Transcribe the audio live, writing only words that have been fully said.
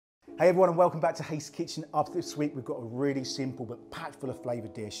Hey everyone, and welcome back to Haste Kitchen. Up this week we've got a really simple but packed full of flavour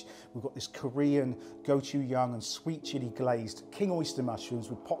dish. We've got this Korean gochujang and sweet chili glazed king oyster mushrooms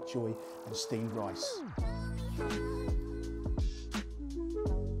with pak choy and steamed rice.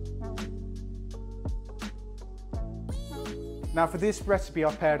 Now for this recipe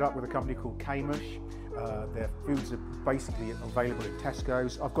I paired up with a company called K-mush. Their foods are basically available in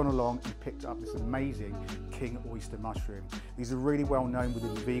Tesco's. I've gone along and picked up this amazing king oyster mushroom. These are really well known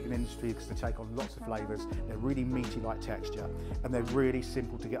within the vegan industry because they take on lots of flavours. They're really meaty like texture and they're really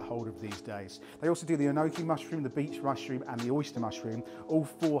simple to get hold of these days. They also do the Enoki mushroom, the beach mushroom and the oyster mushroom. All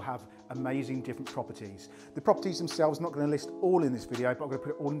four have amazing different properties. The properties themselves, I'm not going to list all in this video, but I'm going to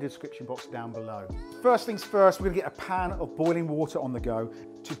put it all in the description box down below. First things first, we're going to get a pan of boiling water on the go.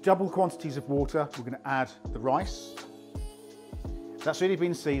 To double quantities of water, we're going to add the rice. That's already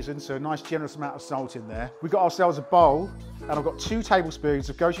been seasoned, so a nice generous amount of salt in there. We've got ourselves a bowl, and I've got 2 tablespoons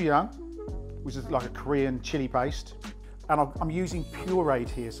of gochujang, which is like a Korean chili paste. And I'm using pureed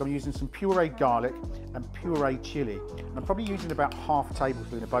here, so I'm using some pureed garlic and pureed chili. And I'm probably using about half a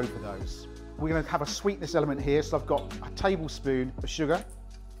tablespoon of both of those. We're going to have a sweetness element here, so I've got a tablespoon of sugar.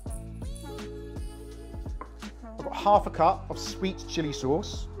 I've got half a cup of sweet chili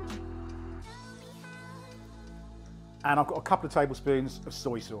sauce. And I've got a couple of tablespoons of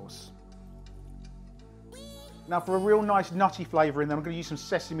soy sauce. Now for a real nice nutty flavour in there, I'm going to use some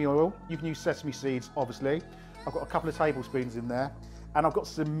sesame oil. You can use sesame seeds, obviously. I've got a couple of tablespoons in there, and I've got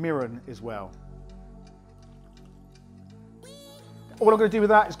some miren as well. All I'm going to do with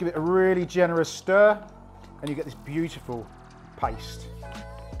that is give it a really generous stir, and you get this beautiful paste.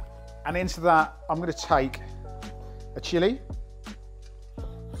 And into that, I'm going to take a chilli,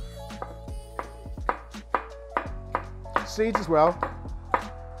 seeds as well,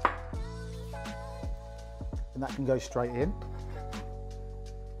 and that can go straight in.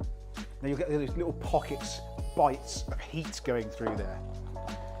 Now you'll get these little pockets, bites of heat going through there.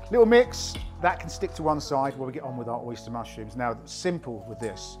 Little mix, that can stick to one side while we get on with our oyster mushrooms. Now, simple with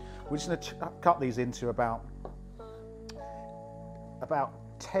this, we're just going to cut these into about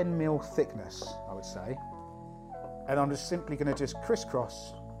 10 mil thickness, I would say. And I'm just simply going to just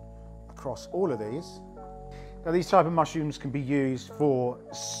crisscross across all of these. Now these type of mushrooms can be used for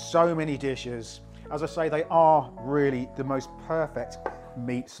so many dishes. As I say, they are really the most perfect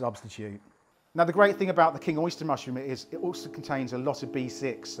meat substitute. Now the great thing about the king oyster mushroom is it also contains a lot of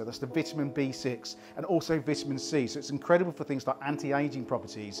B6, so that's the vitamin B6 and also vitamin C, so it's incredible for things like anti-aging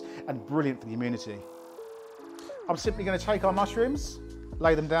properties and brilliant for the immunity. I'm simply going to take our mushrooms,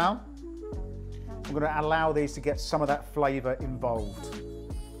 lay them down. I'm going to allow these to get some of that flavour involved.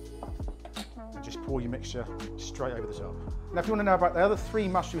 And just pour your mixture straight over the top. Now if you want to know about the other 3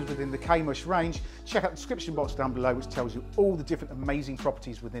 mushrooms within the K-mush range, check out the description box down below which tells you all the different amazing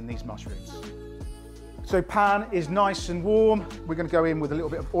properties within these mushrooms. So pan is nice and warm. We're going to go in with a little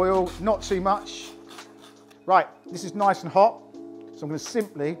bit of oil, not too much. Right, this is nice and hot, so I'm going to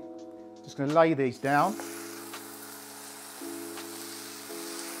simply just going to lay these down.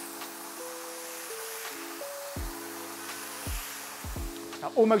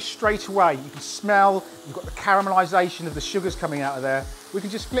 Now, almost straight away, you can smell, you've got the caramelisation of the sugars coming out of there. We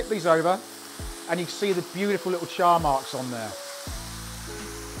can just flip these over and you can see the beautiful little char marks on there.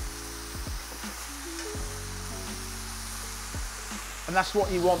 And that's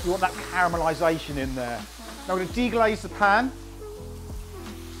what you want that caramelisation in there. Now we're going to deglaze the pan.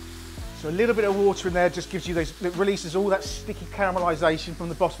 So a little bit of water in there just gives you those, it releases all that sticky caramelisation from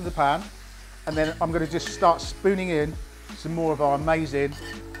the bottom of the pan. And then I'm going to just start spooning in some more of our amazing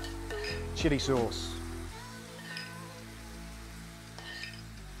chili sauce.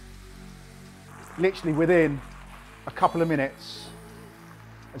 Literally within a couple of minutes,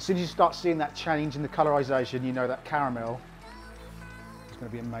 as soon as you start seeing that change in the colorization, you know that caramel is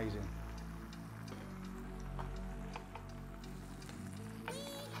going to be amazing.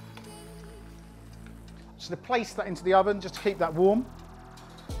 So to place that into the oven, just to keep that warm,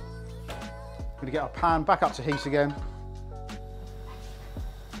 we're going to get our pan back up to heat again.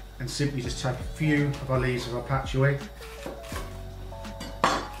 And simply just take a few of our leaves of our pak choy.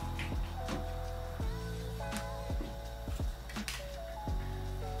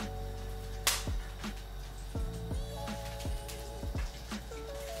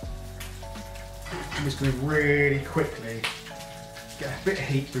 I'm just going to really quickly get a bit of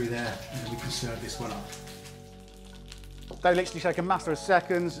heat through there and then we can serve this one up. They literally take a matter of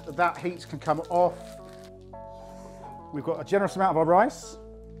seconds, that heat can come off. We've got a generous amount of our rice.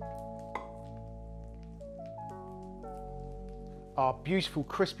 Our beautiful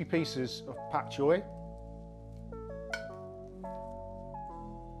crispy pieces of pak choy.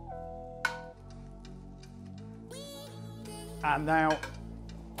 And now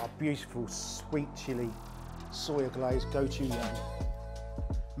our beautiful sweet chili soya glaze gochujang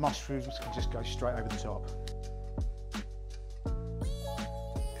mushrooms can just go straight over the top.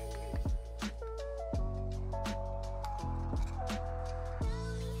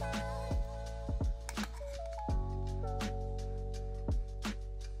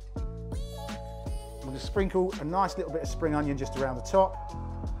 I'm going to sprinkle a nice little bit of spring onion just around the top.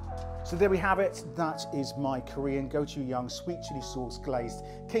 So there we have it. That is my Korean gochujang sweet chili sauce glazed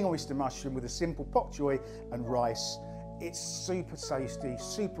king oyster mushroom with a simple pak choy and rice. It's super tasty,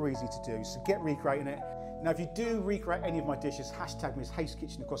 super easy to do, so get recreating it. Now if you do recreate any of my dishes, hashtag me as Haste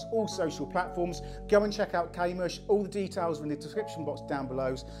Kitchen across all social platforms. Go and check out K-mush, all the details are in the description box down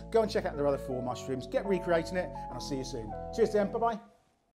below. Go and check out their other 4 mushrooms, get recreating it, and I'll see you soon. Cheers then, bye bye.